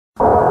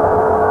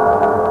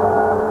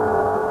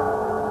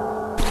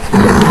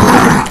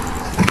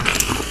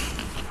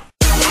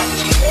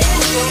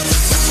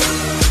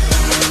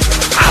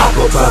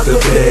the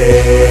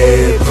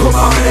bed, put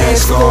my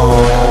mask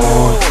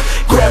on,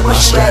 grab my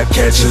strap,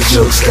 catch a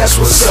jokes, that's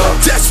what's up.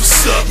 That's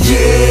what's up.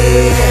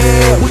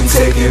 Yeah, we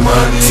taking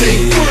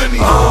money.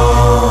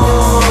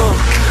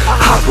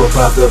 Hop up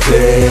out the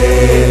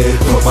bed,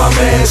 put my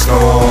mask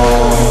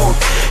on,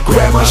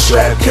 grab my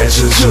strap, catch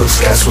a jokes,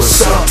 that's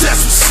what's up.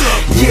 That's what's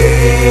up.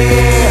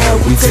 Yeah,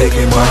 we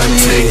taking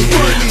money.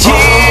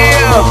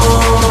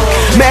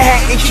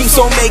 Manhattan keeps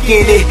on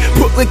making it,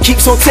 Brooklyn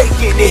keeps on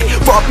taking it.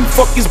 Rob you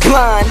fuckers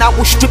blind, I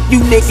will strip you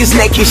niggas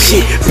naked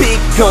shit. Big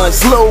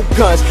guns, low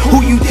guns,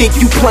 who you think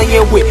you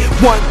playing with?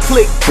 One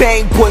click,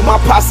 bang, boy, my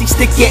posse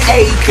sticking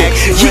anything.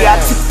 Yeah, I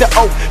took the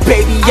oath,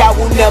 baby, I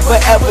will never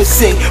ever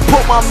sing.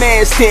 Put my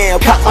mask down,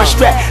 pop my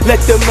strap,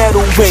 let the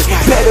metal ring.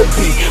 Better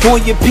be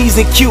on your P's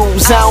and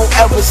Q's, I don't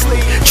ever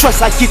sleep. Trust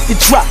I get the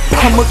drop,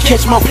 I'ma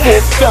catch my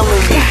full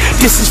felony.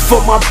 This is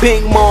for my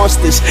big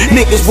monsters,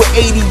 niggas with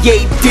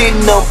 88 DIN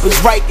numbers.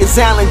 Rikers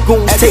Island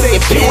goons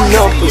taking pin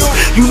numbers.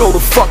 You know the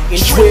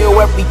fucking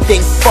drill, everything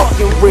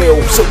fucking real.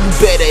 So you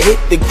better hit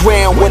the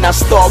ground when I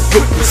start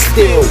gripping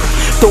still.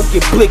 Don't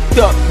get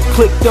blicked up, you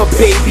clicked up,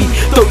 baby.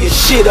 Throw your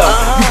shit up,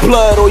 you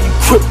blood or you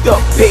cripped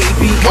up,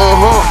 baby.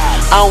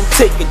 I don't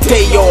take a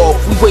day off,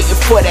 we waiting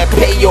for that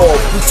payoff.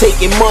 We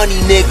taking money,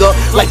 nigga,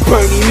 like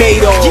Bernie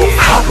Madoff.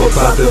 Hop up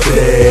out the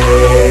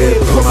bed,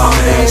 put my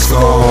mask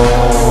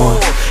on,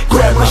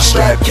 grab my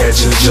strap,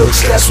 catch a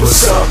jokes, that's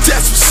what's up.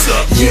 That's what's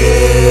up.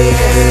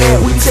 Yeah,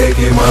 we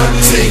taking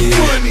money.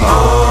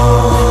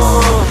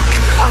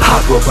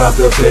 Hop up out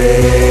the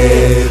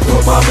bed,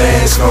 put my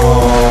mask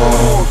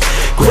on,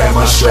 grab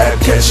my strap,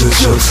 catch a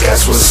jokes,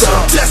 that's what's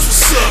up. That's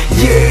what's up.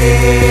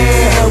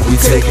 Yeah, we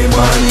taking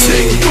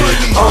money.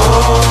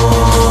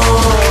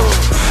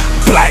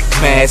 Black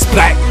mask,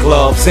 black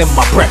gloves, and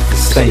my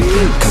breakfast thing.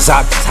 Cause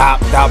I just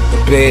hopped out the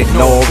bed and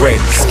already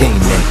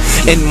scheming.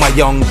 And my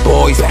young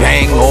boys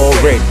bang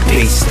already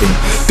pasting.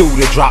 Through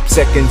the drop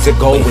seconds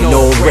ago and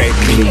already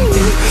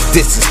leaving.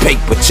 This is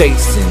paper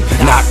chasing,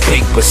 not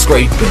paper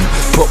scraping.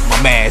 Put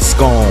my mask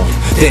on,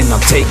 then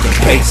I'm taking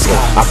peso.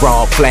 I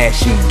rob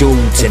flashy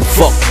dudes and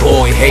fuck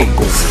boy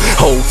haters.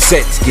 Whole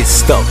sets get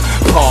stuck,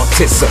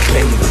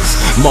 participators.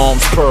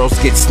 Mom's pearls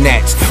get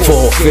snatched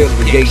for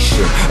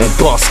affiliation. And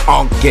bust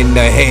Unk in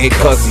the head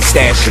cause he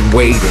stashing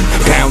waiting.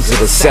 Pounds of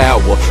the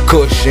sour,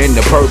 kush in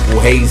the purple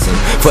hazing.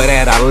 For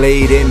that I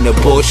laid in the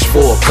bush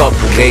for a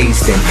couple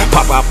days. Then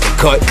pop out the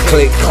cut,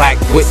 click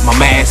clack with my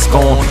mask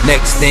on.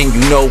 Next thing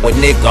you know, a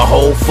nigga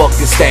whole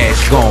fucking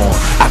stash gone.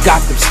 I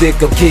got them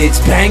stick-up kids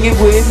banging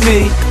with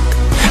me.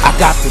 I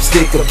got them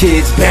stick-up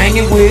kids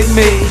banging with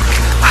me.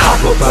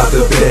 Hop up out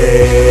the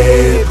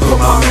bed, put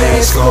my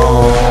mask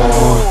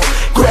on,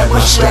 grab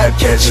my strap,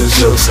 catch a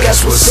jokes,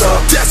 that's what's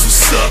up. That's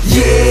what's up.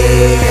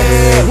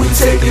 Yeah, we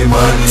taking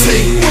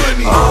money.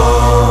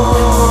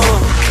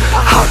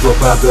 Hop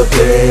up out the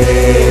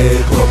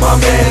bed, put my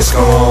mask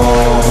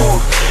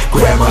on,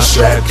 grab my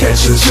strap,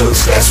 catch a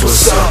jokes, that's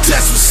what's up.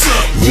 That's what's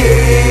up.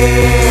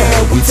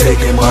 Yeah, we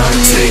taking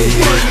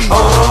money.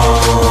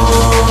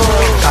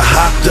 I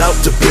hopped out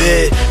the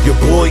bed, your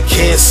boy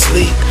can't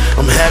sleep.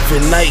 I'm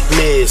having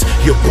nightmares,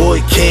 your boy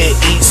can't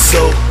eat.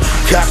 So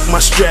cock my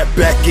strap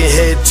back and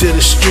head to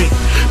the street.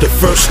 The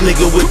first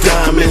nigga with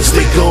diamonds,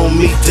 they gon'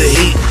 meet the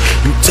heat.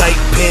 You tight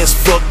pants,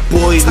 fuck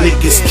boy,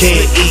 niggas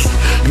can't eat.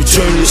 You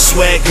turn your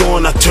swag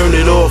on, I turn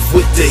it off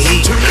with the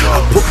heat. I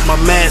put my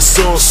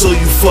mask on so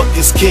you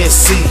fuckers can't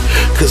see.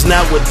 Cause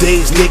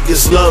nowadays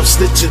niggas love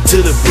snitching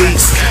to the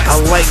beast. I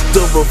like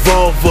the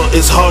revolver,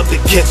 it's hard to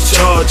catch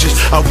charges.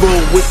 I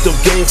roll with them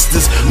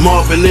gangsters,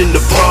 Marvin and the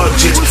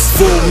Parges.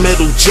 Full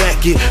metal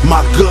jacket,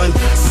 my gun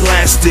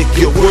plastic.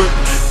 Your work,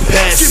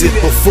 pass it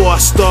before I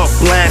start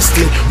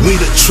blasting. We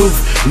the truth,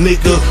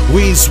 nigga,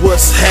 we's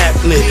what's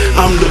happening.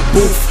 I'm the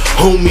booth,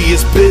 homie,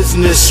 it's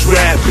business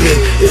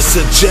rapping. It's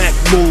a jack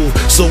move,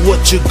 so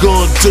what you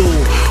gon' do?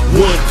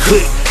 One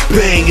click,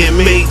 bang and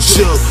make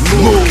your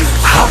move.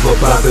 Hop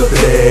up out the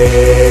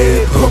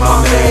bed, put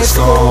my mask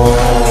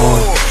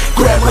on,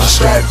 grab my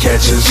strap,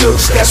 catch a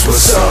jokes, that's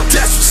what's up.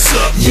 That's what's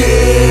up.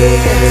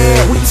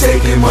 Yeah, we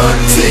taking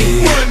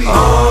money.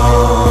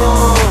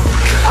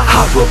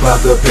 Hop up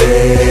out the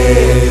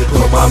bed,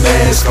 put my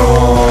mask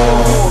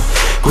on,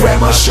 grab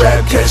my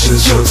strap, catch a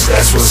jokes,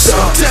 that's what's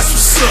up. That's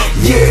what's up.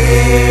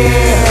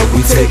 Yeah,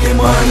 we taking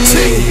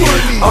money.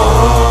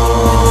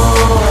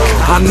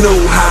 I know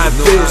how it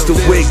feels to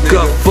wake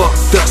up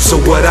fucked up, so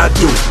what I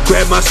do,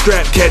 grab my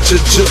strap, catch a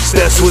jukes,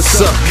 that's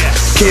what's up.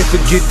 Can't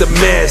forget the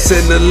masks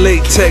and the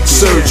latex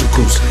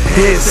surgicals.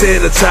 Hand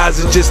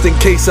sanitizer just in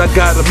case I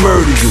gotta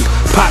murder you.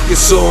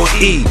 Pockets on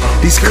E,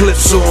 these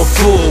clips on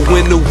full.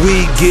 When the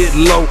weed get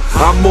low,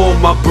 I'm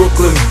on my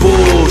Brooklyn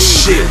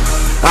bullshit.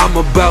 I'm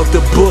about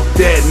to book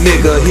that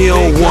nigga. He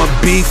don't want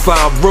beef,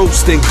 I'll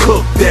roast and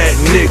cook that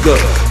nigga.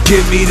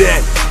 Give me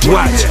that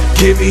watch,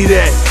 give me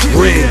that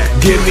ring,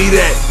 give me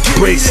that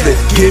bracelet,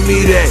 give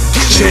me that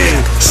chain.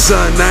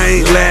 Son,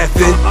 I ain't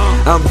laughing,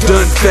 I'm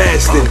done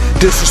fasting.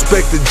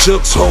 Disrespect the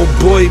jokes,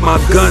 homeboy, my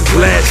gun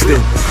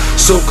blasting.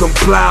 So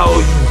comply or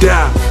you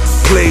die.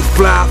 Play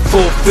fly,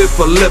 4/5,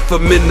 I left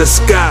him in the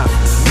sky.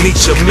 meet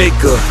your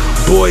maker.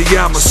 Boy,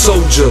 I'm a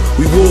soldier.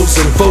 We wolves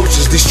and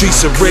vultures, these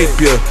streets will rape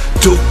ya.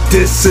 Duke,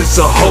 this is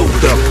a hold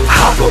up.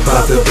 Hop up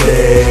out the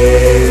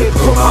bed,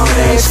 put my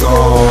mask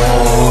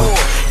on,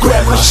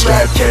 grab my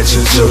strap, catch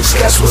a jokes,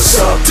 that's what's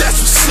up. That's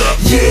what's up.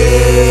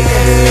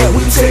 Yeah,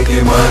 we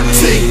taking money.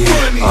 Take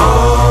money.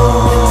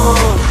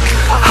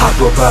 Hop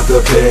up out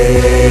the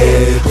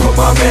bed, put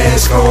my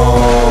mask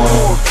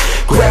on,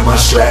 grab my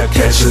strap,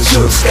 catch a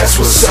jokes, that's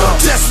what's up.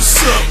 That's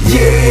what's up.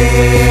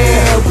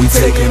 Yeah, we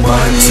taking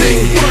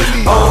money.